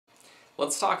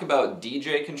Let's talk about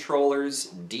DJ controllers,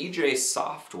 DJ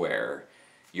software,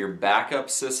 your backup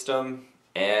system,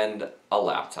 and a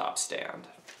laptop stand.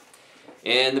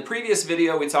 In the previous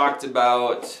video we talked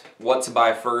about what to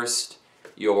buy first,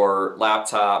 your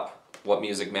laptop, what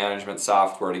music management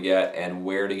software to get, and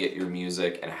where to get your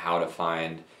music and how to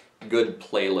find good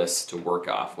playlists to work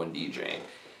off when DJing.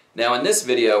 Now in this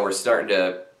video we're starting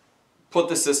to put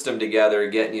the system together,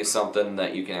 getting you something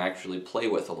that you can actually play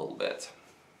with a little bit.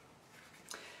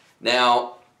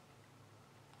 Now,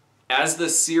 as the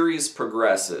series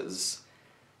progresses,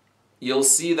 you'll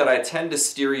see that I tend to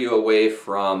steer you away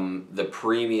from the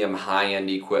premium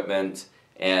high-end equipment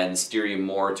and steer you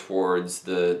more towards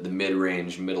the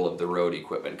mid-range, middle-of-the-road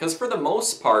equipment. Because for the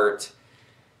most part,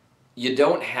 you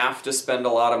don't have to spend a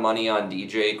lot of money on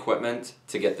DJ equipment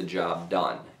to get the job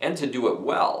done and to do it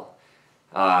well.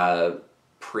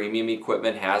 Premium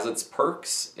equipment has its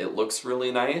perks. It looks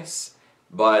really nice,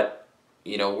 but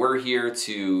you know, we're here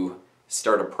to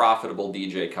start a profitable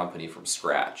DJ company from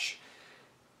scratch.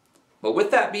 But with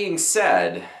that being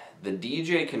said, the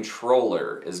DJ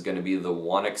controller is going to be the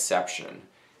one exception,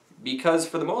 because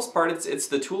for the most part it's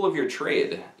the tool of your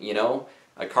trade. You know,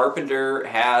 a carpenter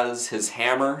has his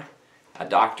hammer, a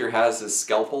doctor has his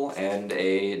scalpel, and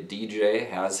a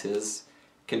DJ has his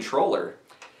controller.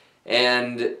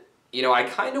 And you know, I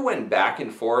kind of went back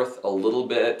and forth a little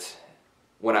bit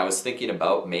when I was thinking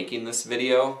about making this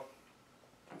video,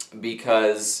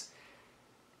 because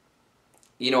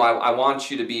you know, I want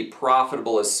you to be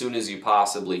profitable as soon as you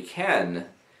possibly can,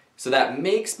 so that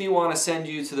makes me want to send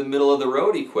you to the middle of the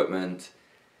road equipment,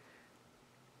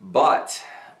 but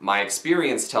my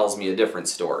experience tells me a different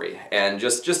story. And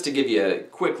just to give you a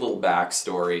quick little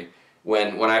backstory,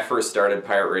 when I first started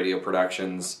Pirate Radio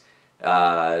Productions,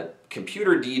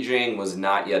 computer DJing was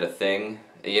not yet a thing.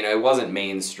 You know, it wasn't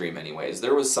mainstream anyways.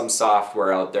 There was some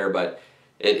software out there, but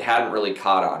it hadn't really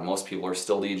caught on. Most people are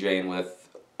still DJing with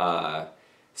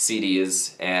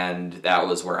CDs, and that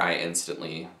was where I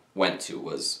instantly went to,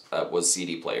 was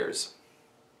CD players.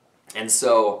 And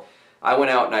so I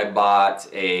went out and I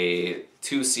bought a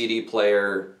 2 CD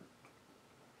player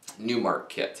Newmark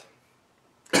kit.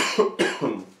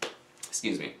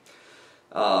 Excuse me.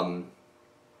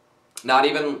 Not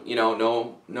even, you know,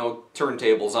 no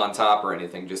turntables on top or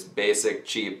anything, just basic,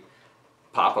 cheap,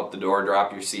 pop up the door,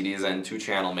 drop your CDs in,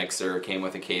 2-channel mixer, came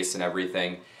with a case and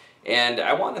everything. And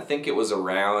I want to think it was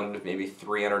around maybe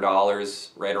 $300,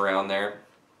 right around there.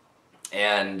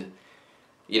 And,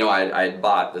 you know, I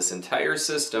bought this entire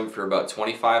system for about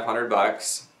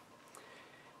 $2,500.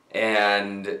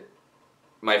 And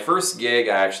my first gig,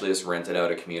 I actually just rented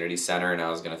out a community center, and I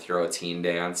was going to throw a teen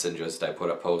dance, and I put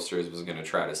up posters, was going to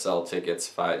try to sell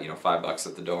tickets, $5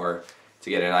 at the door to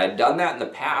get in. I had done that in the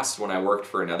past when I worked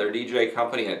for another DJ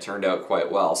company, and it turned out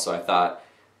quite well. So I thought,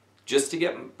 just to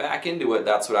get back into it,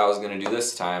 that's what I was going to do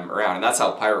this time around. And that's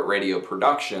how Pirate Radio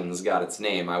Productions got its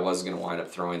name. I was going to wind up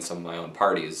throwing some of my own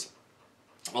parties.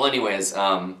 Well, anyways,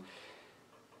 I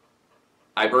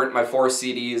burnt my 4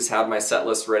 CDs, had my set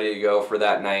list ready to go for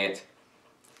that night.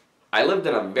 I lived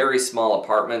in a very small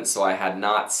apartment, so I had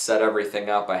not set everything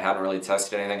up. I hadn't really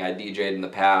tested anything. I DJ'd in the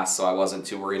past, so I wasn't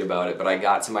too worried about it. But I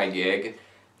got to my gig,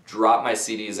 dropped my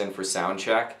CDs in for sound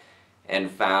check, and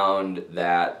found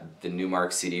that the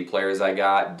Newmark CD players I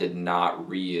got did not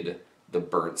read the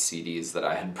burnt CDs that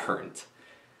I had burnt.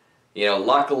 You know,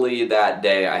 luckily that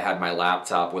day I had my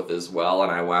laptop with as well,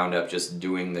 and I wound up just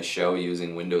doing the show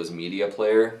using Windows Media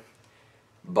Player.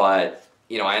 But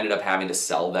you know, I ended up having to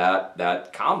sell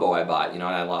that combo I bought, you know,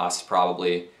 and I lost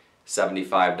probably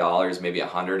 $75, maybe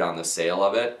 $100 on the sale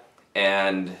of it.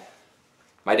 And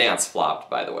my dance flopped,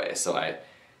 by the way, so I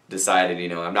decided, you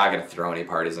know, I'm not going to throw any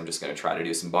parties, I'm just going to try to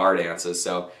do some bar dances.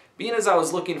 So being as I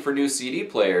was looking for new CD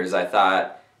players, I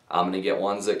thought I'm going to get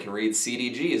ones that can read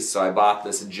CDGs. So I bought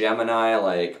this Gemini,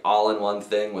 like, all-in-one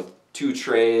thing with 2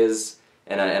 trays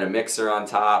and a mixer on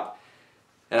top.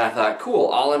 And I thought, cool,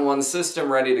 all-in-one system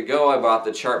ready to go. I bought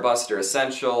the Chartbuster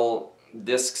Essential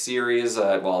disc series,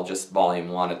 well, just volume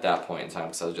 1 at that point in time,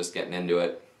 because I was just getting into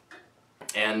it.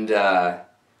 And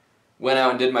went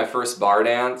out and did my first bar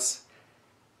dance.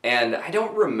 And I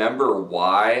don't remember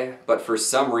why, but for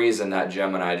some reason that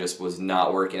Gemini just was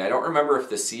not working. I don't remember if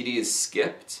the CDs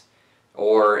skipped,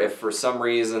 or if for some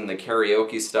reason the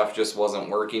karaoke stuff just wasn't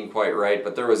working quite right,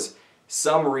 but there was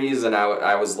some reason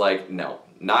I was like, no,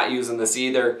 not using this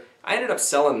either. I ended up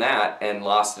selling that and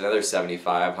lost another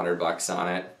 $7,500 on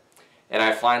it. And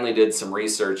I finally did some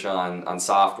research on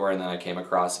software, and then I came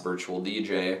across Virtual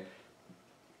DJ.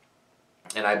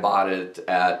 And I bought it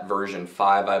at version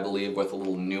 5, I believe, with a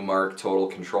little Newmark Total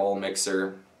Control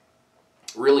mixer.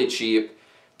 Really cheap.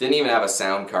 Didn't even have a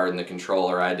sound card in the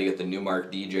controller. I had to get the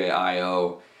Newmark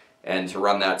DJ-IO, and to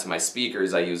run that to my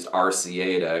speakers I used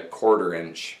RCA to 1/4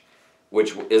 inch,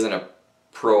 which isn't a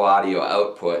pro audio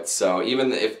output. So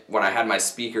even if when I had my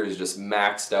speakers just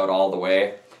maxed out all the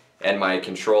way and my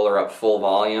controller up full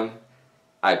volume,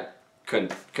 I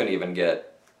couldn't even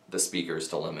get the speakers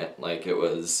to limit. Like, it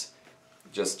was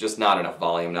just not enough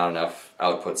volume, not enough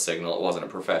output signal. It wasn't a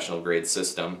professional grade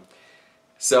system.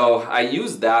 So I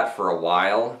used that for a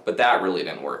while, but that really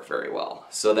didn't work very well.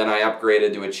 So then I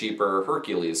upgraded to a cheaper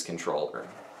Hercules controller.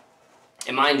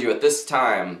 And mind you, at this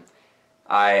time,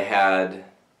 I had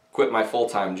quit my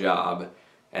full-time job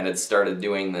and had started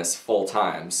doing this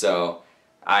full-time. So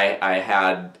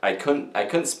I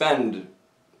couldn't spend,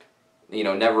 you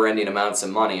know, never-ending amounts of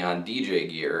money on DJ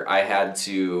gear. I had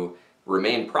to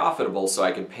remain profitable so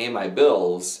I could pay my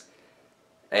bills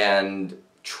and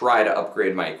try to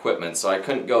upgrade my equipment. So I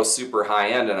couldn't go super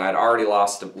high-end, and I'd already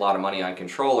lost a lot of money on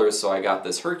controllers, so I got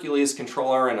this Hercules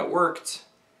controller and it worked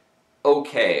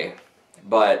okay.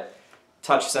 But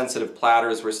touch-sensitive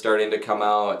platters were starting to come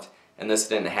out, and this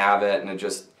didn't have it, and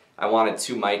I wanted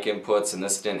 2 mic inputs and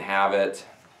this didn't have it.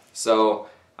 So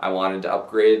I wanted to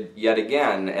upgrade yet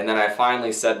again, and then I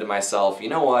finally said to myself, you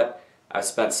know what, I've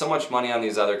spent so much money on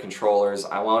these other controllers.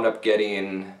 I wound up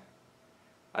getting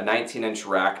a 19-inch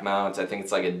rack mount. I think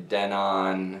it's like a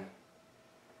Denon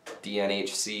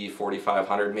DNHC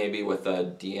 4500 maybe, with a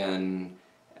DN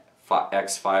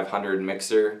X500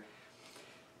 mixer.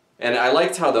 And I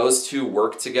liked how those two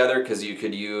worked together, because you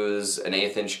could use an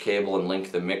 1/8 inch cable and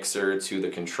link the mixer to the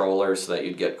controller so that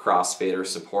you'd get crossfader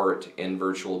support in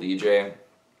Virtual DJ.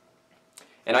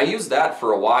 And I used that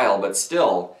for a while, but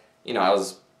still, you know, I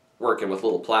was working with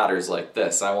little platters like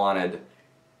this. I wanted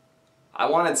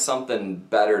something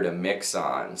better to mix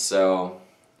on. So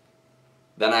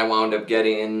then I wound up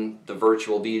getting the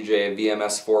Virtual DJ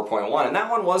VMS 4.1, and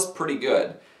that one was pretty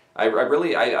good.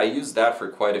 I used that for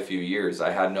quite a few years.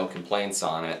 I had no complaints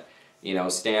on it. You know,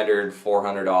 standard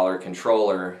 $400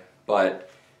 controller, but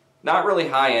not really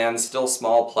high-end, still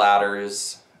small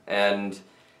platters. And,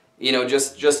 you know,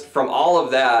 just from all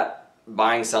of that,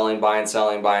 buying, selling, buying,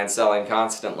 selling, buying, selling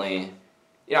constantly,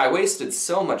 you know, I wasted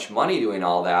so much money doing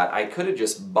all that. I could have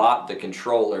just bought the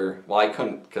controller. Well, I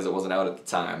couldn't because it wasn't out at the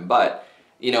time, but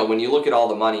you know, when you look at all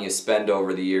the money you spend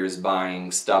over the years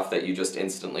buying stuff that you just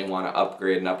instantly want to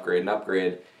upgrade and upgrade and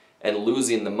upgrade, and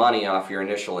losing the money off your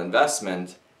initial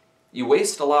investment, you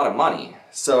waste a lot of money.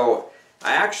 So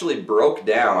I actually broke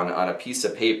down on a piece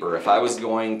of paper, if I was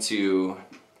going to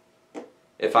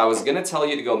tell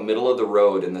you to go middle of the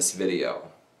road in this video,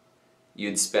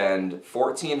 you'd spend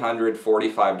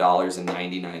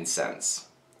 $1,445.99.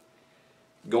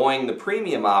 Going the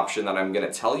premium option that I'm going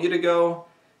to tell you to go,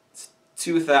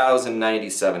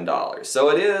 $2,097. So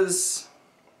it is,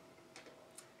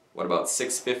 what, about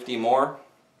 $650 more?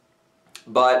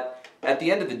 But at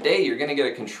the end of the day, you're going to get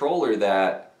a controller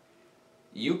that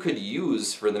you could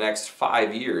use for the next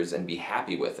 5 years and be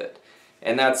happy with it.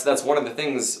 And that's one of the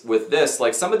things with this.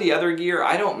 Like some of the other gear,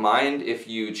 I don't mind if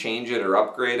you change it or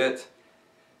upgrade it.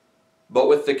 But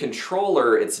with the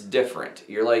controller, it's different.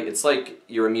 It's like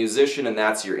you're a musician and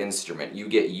that's your instrument. You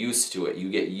get used to it. You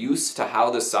get used to how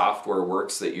the software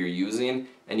works that you're using,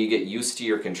 and you get used to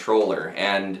your controller.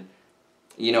 And,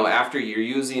 you know, after you're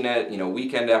using it, you know,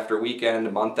 weekend after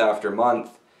weekend, month after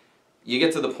month, you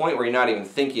get to the point where you're not even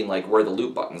thinking like where the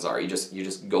loop buttons are. You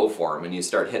just go for them and you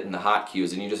start hitting the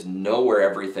hotkeys and you just know where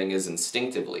everything is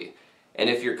instinctively. And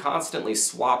if you're constantly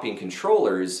swapping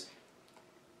controllers,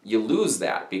 you lose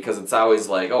that, because it's always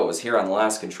like, oh, it was here on the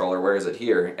last controller, where is it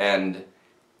here? And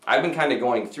I've been kind of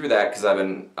going through that because I've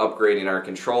been upgrading our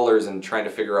controllers and trying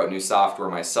to figure out new software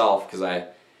myself, because I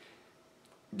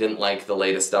didn't like the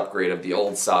latest upgrade of the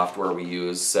old software we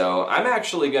use. So I'm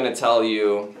actually going to tell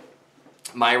you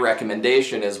my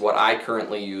recommendation is what I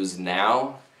currently use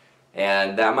now,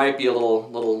 and that might be a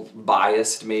little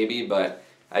biased maybe, but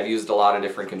I've used a lot of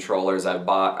different controllers. I've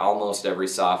bought almost every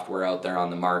software out there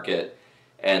on the market,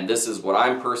 and this is what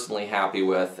I'm personally happy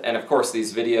with. And of course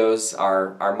these videos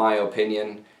are my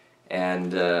opinion,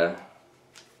 and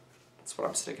that's what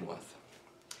I'm sticking with.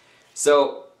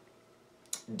 So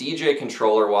DJ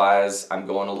controller wise, I'm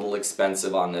going a little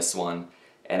expensive on this one,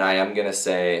 and I am going to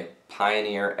say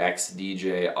Pioneer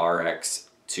XDJ-RX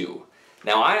 2.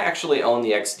 Now I actually own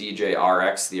the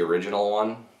XDJ-RX, the original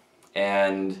one,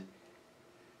 and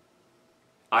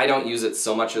I don't use it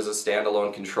so much as a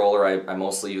standalone controller. I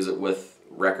mostly use it with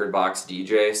Rekordbox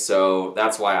DJ, so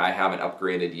that's why I haven't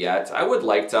upgraded yet. I would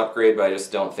like to upgrade, but I just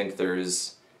don't think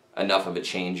there's enough of a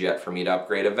change yet for me to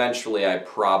upgrade. Eventually I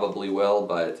probably will,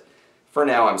 but for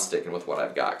now I'm sticking with what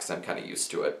I've got because I'm kind of used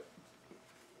to it.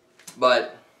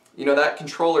 But, you know, that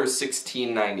controller is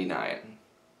 $16.99.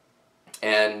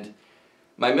 And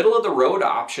my middle of the road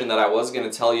option that I was going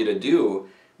to tell you to do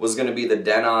was going to be the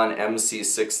Denon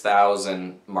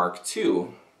MC6000 Mark II.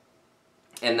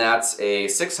 And that's a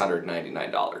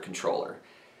 $699 controller.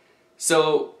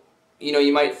 So, you know,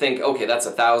 you might think, okay, that's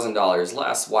 $1,000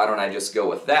 less. Why don't I just go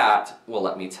with that? Well,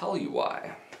 let me tell you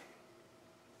why.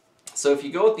 So if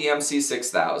you go with the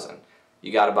MC6000,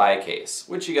 you got to buy a case,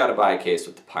 which you got to buy a case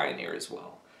with the Pioneer as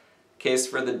well. Case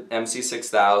for the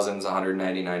MC6000 is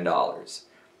 $199.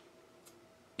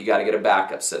 You got to get a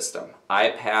backup system.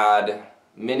 iPad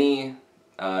Mini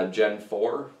Gen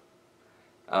 4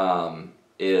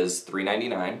 is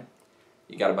 $399.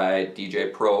 You got to buy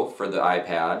DJ Pro for the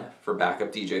iPad for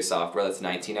backup DJ software. That's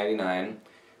 $19.99.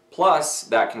 Plus,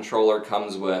 that controller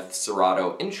comes with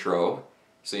Serato Intro,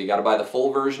 so you got to buy the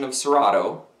full version of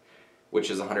Serato,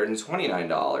 which is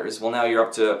 $129. Well, now you're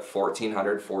up to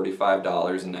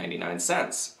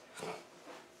 $1,445.99.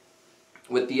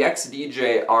 With the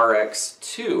XDJ-RX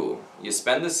 2, you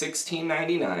spend the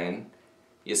 $16.99,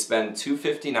 you spend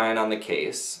 $259 on the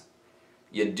case.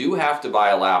 You do have to buy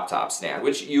a laptop stand,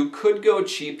 which you could go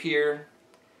cheap here,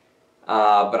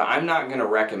 but I'm not going to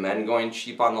recommend going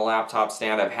cheap on the laptop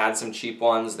stand. I've had some cheap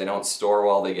ones. They don't store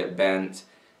well, they get bent,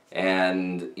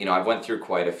 and you know, I've went through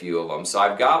quite a few of them. So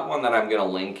I've got one that I'm going to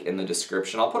link in the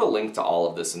description. I'll put a link to all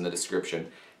of this in the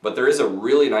description, but there is a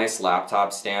really nice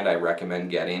laptop stand I recommend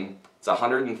getting. It's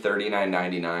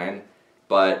 $139.99,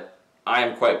 but I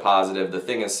am quite positive the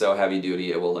thing is so heavy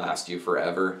duty it will last you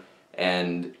forever,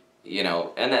 and you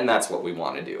know, and then that's what we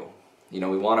want to do. You know,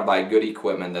 we want to buy good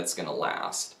equipment that's going to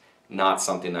last, not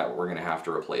something that we're going to have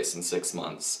to replace in 6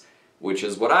 months, which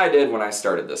is what I did when I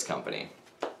started this company.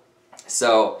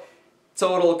 So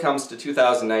total comes to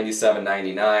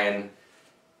 $2,097.99,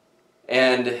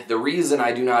 and the reason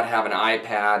I do not have an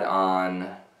iPad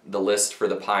on the list for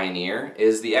the Pioneer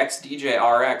is the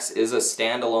XDJ-RX is a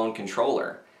standalone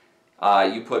controller.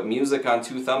 You put music on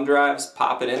 2 thumb drives,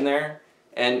 pop it in there,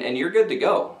 and you're good to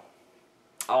go.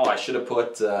 Oh, I should have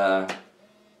put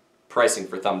pricing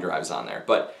for thumb drives on there,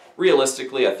 but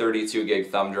realistically a 32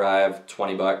 gig thumb drive,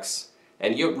 20 bucks,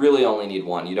 and you really only need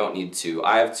one, you don't need 2.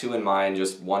 I have 2 in mind,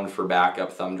 just one for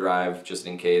backup thumb drive, just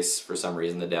in case for some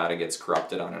reason the data gets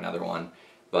corrupted on another one.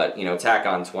 But you know, tack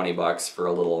on 20 bucks for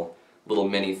a little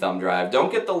mini thumb drive.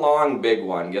 Don't get the long big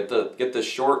one, get the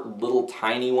short little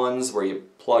tiny ones where you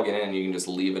plug it in and you can just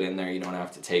leave it in there, you don't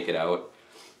have to take it out.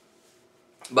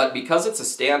 But because it's a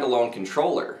standalone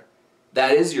controller,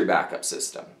 that is your backup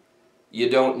system. You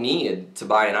don't need to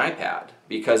buy an iPad,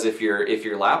 because if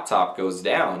your laptop goes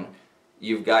down,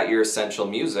 you've got your essential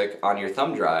music on your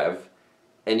thumb drive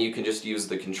and you can just use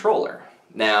the controller.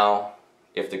 Now,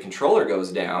 if the controller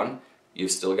goes down,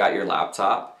 you've still got your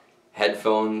laptop,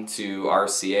 headphone to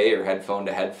RCA or headphone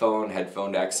to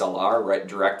XLR, right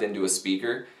direct into a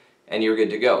speaker, and you're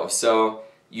good to go. So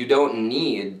you don't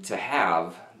need to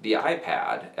have the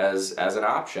iPad as an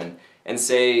option. And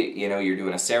say, you know, you're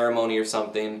doing a ceremony or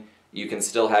something, you can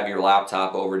still have your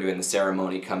laptop over doing the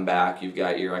ceremony, come back, you've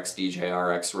got your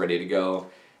XDJ-RX ready to go,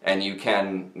 and you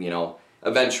can, you know,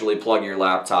 eventually plug your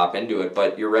laptop into it,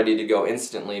 but you're ready to go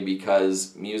instantly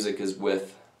because music is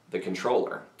with the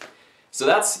controller. So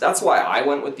that's why I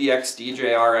went with the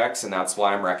XDJ-RX, and that's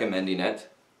why I'm recommending it.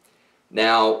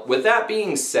 Now, with that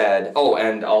being said, oh,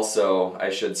 and also I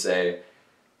should say,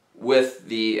 with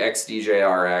the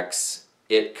XDJ-RX,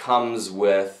 it comes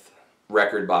with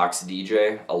Rekordbox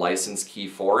DJ, a license key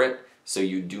for it, so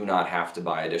you do not have to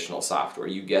buy additional software.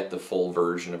 You get the full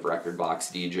version of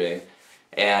Rekordbox DJ,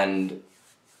 and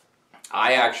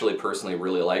I actually personally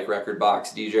really like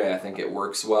Rekordbox DJ. I think it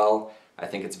works well. I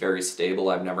think it's very stable.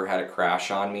 I've never had it crash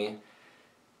on me.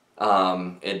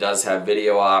 It does have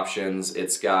video options.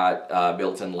 It's got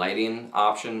built-in lighting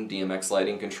option, DMX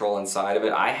lighting control inside of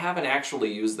it. I haven't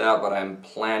actually used that, but I'm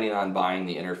planning on buying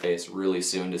the interface really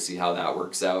soon to see how that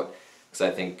works out, because I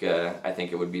think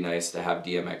it would be nice to have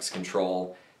DMX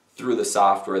control through the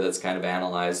software that's kind of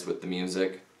analyzed with the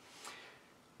music.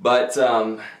 But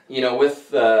you know,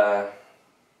 with that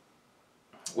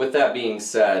being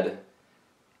said,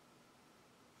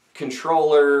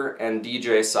 controller and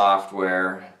DJ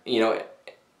software, you know,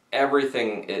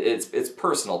 everything, it's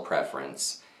personal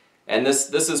preference. And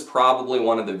this is probably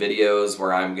one of the videos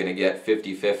where I'm going to get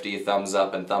 50-50 thumbs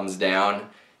up and thumbs down,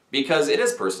 because it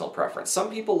is personal preference. Some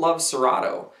people love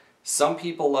Serato, some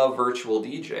people love Virtual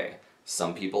DJ,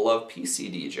 some people love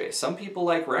PC DJ, some people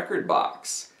like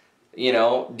Rekordbox. You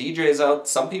know, DJs out,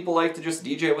 some people like to just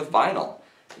DJ with vinyl.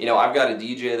 You know, I've got a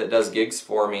DJ that does gigs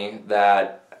for me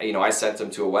that I sent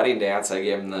him to a wedding dance. I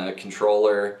gave him the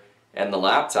controller and the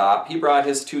laptop. He brought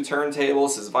his 2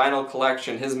 turntables, his vinyl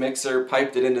collection, his mixer,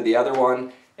 piped it into the other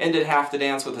one, and did half the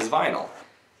dance with his vinyl,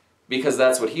 because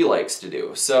that's what he likes to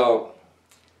do. So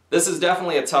this is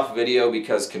definitely a tough video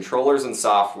because controllers and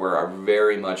software are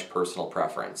very much personal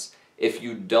preference. If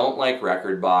you don't like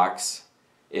Rekordbox,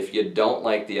 if you don't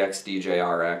like the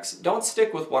XDJ-RX, don't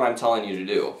stick with what I'm telling you to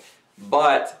do.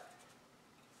 But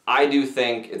I do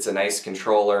think it's a nice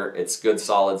controller, it's good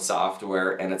solid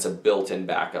software, and it's a built-in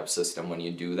backup system when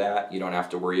you do that. You don't have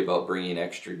to worry about bringing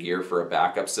extra gear for a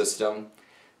backup system.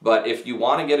 But if you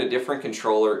want to get a different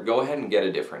controller, go ahead and get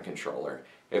a different controller.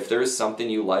 If there's something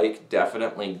you like,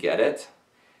 definitely get it.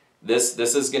 This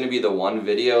is going to be the one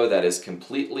video that is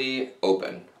completely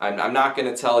open. I'm not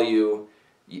going to tell you,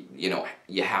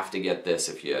 you have to get this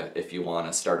if you want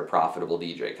to start a profitable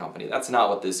DJ company. That's not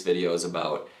what this video is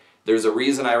about. There's a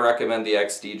reason I recommend the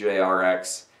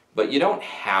XDJ-RX, but you don't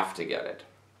have to get it.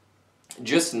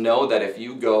 Just know that if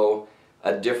you go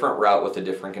a different route with a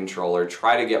different controller,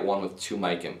 try to get one with 2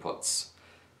 mic inputs.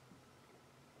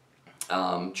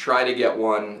 Try to get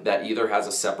one that either has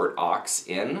a separate aux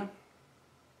in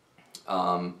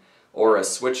or a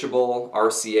switchable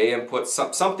RCA input,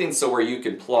 something so where you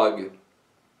can plug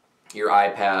your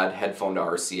iPad headphone to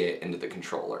RCA into the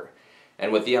controller.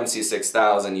 And with the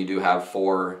MC6000 you do have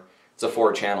it's a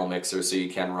 4-channel mixer, so you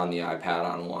can run the iPad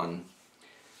on one.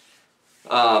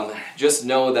 Just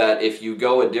know that if you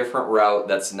go a different route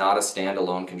that's not a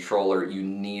standalone controller, you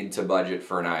need to budget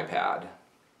for an iPad.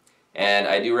 And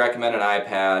I do recommend an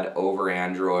iPad over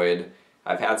Android.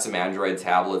 I've had some Android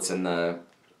tablets in the...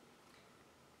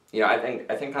 I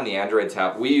think on the Android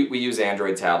tab, we use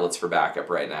Android tablets for backup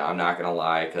right now. I'm not gonna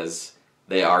lie, because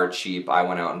they are cheap. I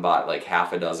went out and bought like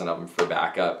half a dozen of them for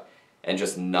backup, and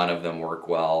just none of them work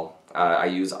well. I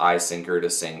use iSyncer to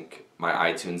sync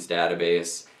my iTunes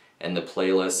database, and the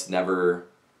playlists never,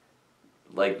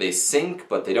 like, they sync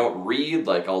but they don't read.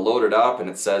 Like, I'll load it up and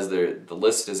it says the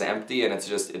list is empty, and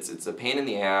it's a pain in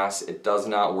the ass. It does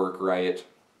not work right.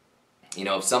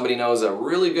 If somebody knows a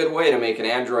really good way to make an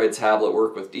Android tablet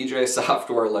work with DJ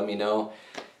software, let me know,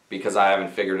 because I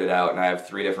haven't figured it out, and I have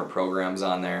 3 different programs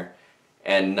on there,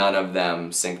 and none of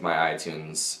them sync my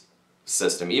iTunes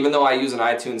system. Even though I use an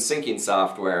iTunes syncing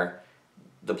software,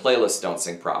 the playlists don't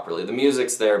sync properly. The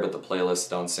music's there, but the playlists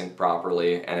don't sync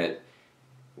properly, and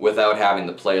without having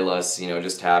the playlists,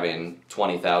 just having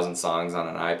 20,000 songs on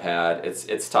an iPad,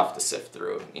 it's tough to sift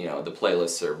through. The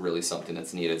playlists are really something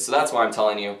that's needed. So that's why I'm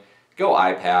telling you, go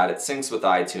iPad. It syncs with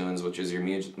iTunes, which is your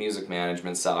music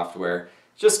management software.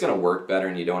 It's just going to work better,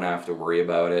 and you don't have to worry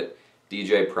about it.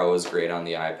 DJ Pro is great on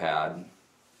the iPad.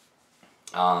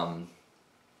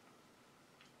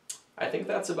 I think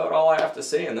that's about all I have to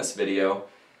say in this video.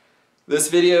 This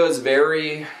video is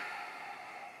very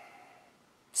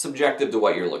subjective to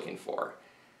what you're looking for.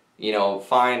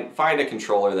 Find a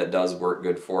controller that does work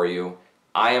good for you.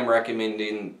 I am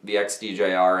recommending the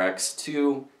XDJ-RX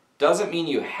 2. Doesn't mean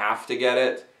you have to get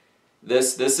it.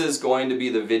 This is going to be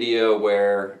the video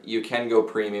where you can go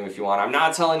premium if you want. I'm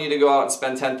not telling you to go out and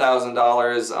spend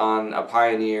 $10,000 on a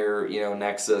Pioneer,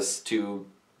 Nexus 2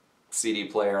 CD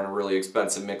player and a really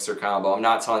expensive mixer combo. I'm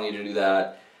not telling you to do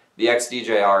that. The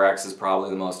XDJ-RX is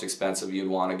probably the most expensive you'd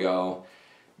want to go.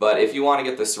 But if you want to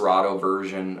get the Serato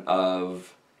version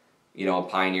of, a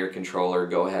Pioneer controller,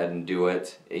 go ahead and do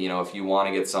it. If you want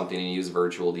to get something and use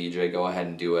Virtual DJ, go ahead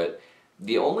and do it.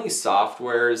 The only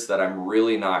softwares that I'm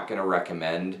really not going to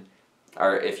recommend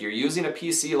are, if you're using a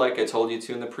PC like I told you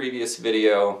to in the previous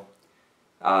video,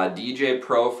 DJ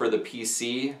Pro for the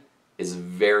PC is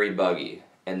very buggy,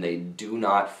 and they do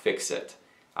not fix it.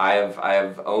 I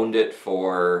have owned it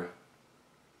for,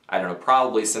 I don't know,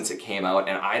 probably since it came out,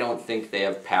 and I don't think they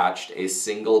have patched a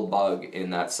single bug in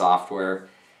that software.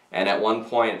 And at one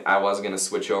point I was going to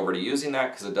switch over to using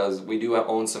that, because we do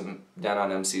own some Denon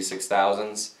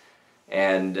MC6000s,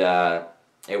 and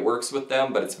it works with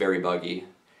them, but it's very buggy.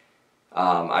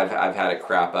 I've had it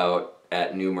crap out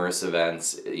at numerous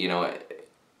events.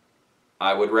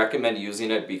 I would recommend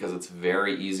using it because it's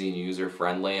very easy and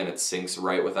user-friendly, and it syncs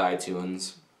right with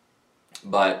iTunes.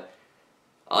 But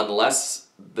unless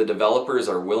the developers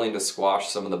are willing to squash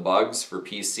some of the bugs for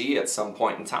PC at some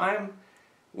point in time,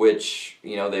 which,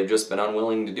 they've just been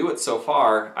unwilling to do it so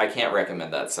far, I can't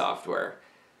recommend that software.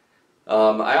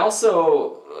 I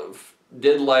also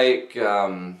did like,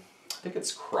 I think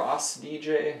it's Cross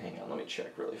DJ. Hang on, let me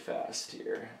check really fast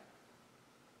here.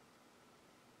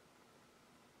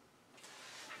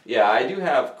 Yeah, I do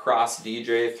have Cross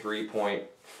DJ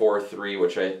 3.43,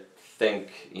 which I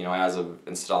think, as of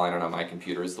installing it on my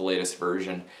computer, is the latest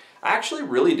version. I actually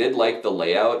really did like the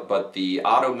layout, but the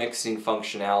auto mixing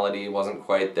functionality wasn't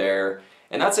quite there.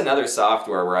 And that's another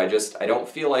software where I don't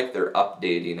feel like they're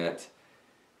updating it.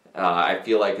 I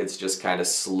feel like it's just kind of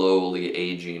slowly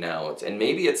aging out. And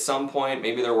maybe at some point,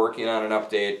 maybe they're working on an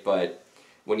update, but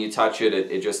when you touch it,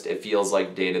 it feels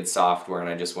like dated software, and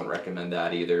I just wouldn't recommend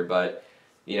that either. But,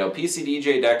 you know,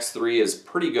 PC-DJ-RX is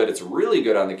pretty good. It's really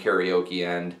good on the karaoke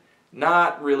end.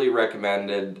 Not really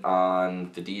recommended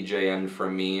on the DJ end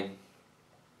from me,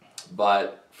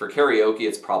 but for karaoke,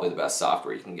 it's probably the best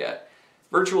software you can get.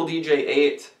 Virtual DJ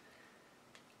 8,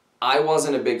 I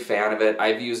wasn't a big fan of it.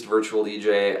 I've used Virtual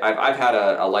DJ. I've had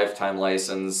a lifetime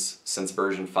license since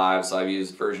version 5, so I've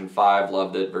used version 5,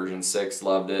 loved it, version 6,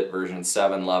 loved it, version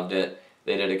 7, loved it.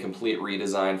 They did a complete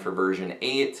redesign for version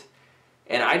 8,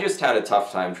 and I just had a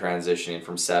tough time transitioning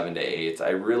from 7 to 8.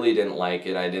 I really didn't like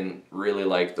it. I didn't really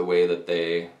like the way that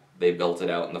they built it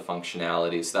out and the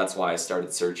functionality, so that's why I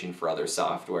started searching for other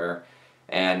software.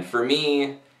 And for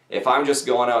me, if I'm just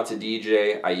going out to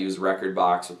DJ, I use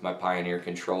Rekordbox with my Pioneer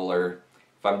controller.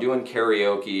 If I'm doing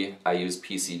karaoke, I use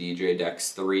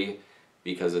PC-DJ-RX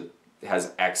because it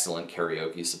has excellent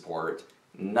karaoke support.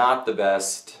 Not the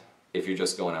best if you're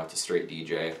just going out to straight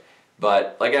DJ.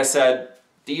 But like I said,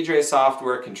 DJ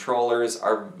software controllers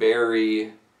are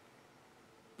very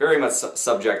much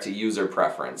subject to user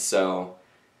preference. So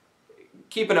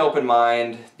keep an open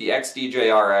mind. The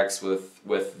XDJ-RX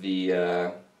with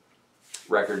the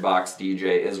Rekordbox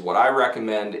DJ is what I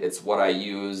recommend, it's what I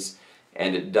use,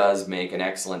 and it does make an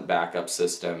excellent backup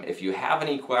system. If you have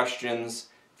any questions,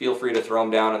 feel free to throw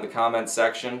them down in the comments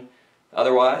section.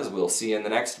 Otherwise, we'll see you in the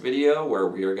next video where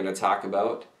we are going to talk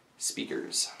about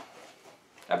speakers.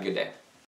 Have a good day.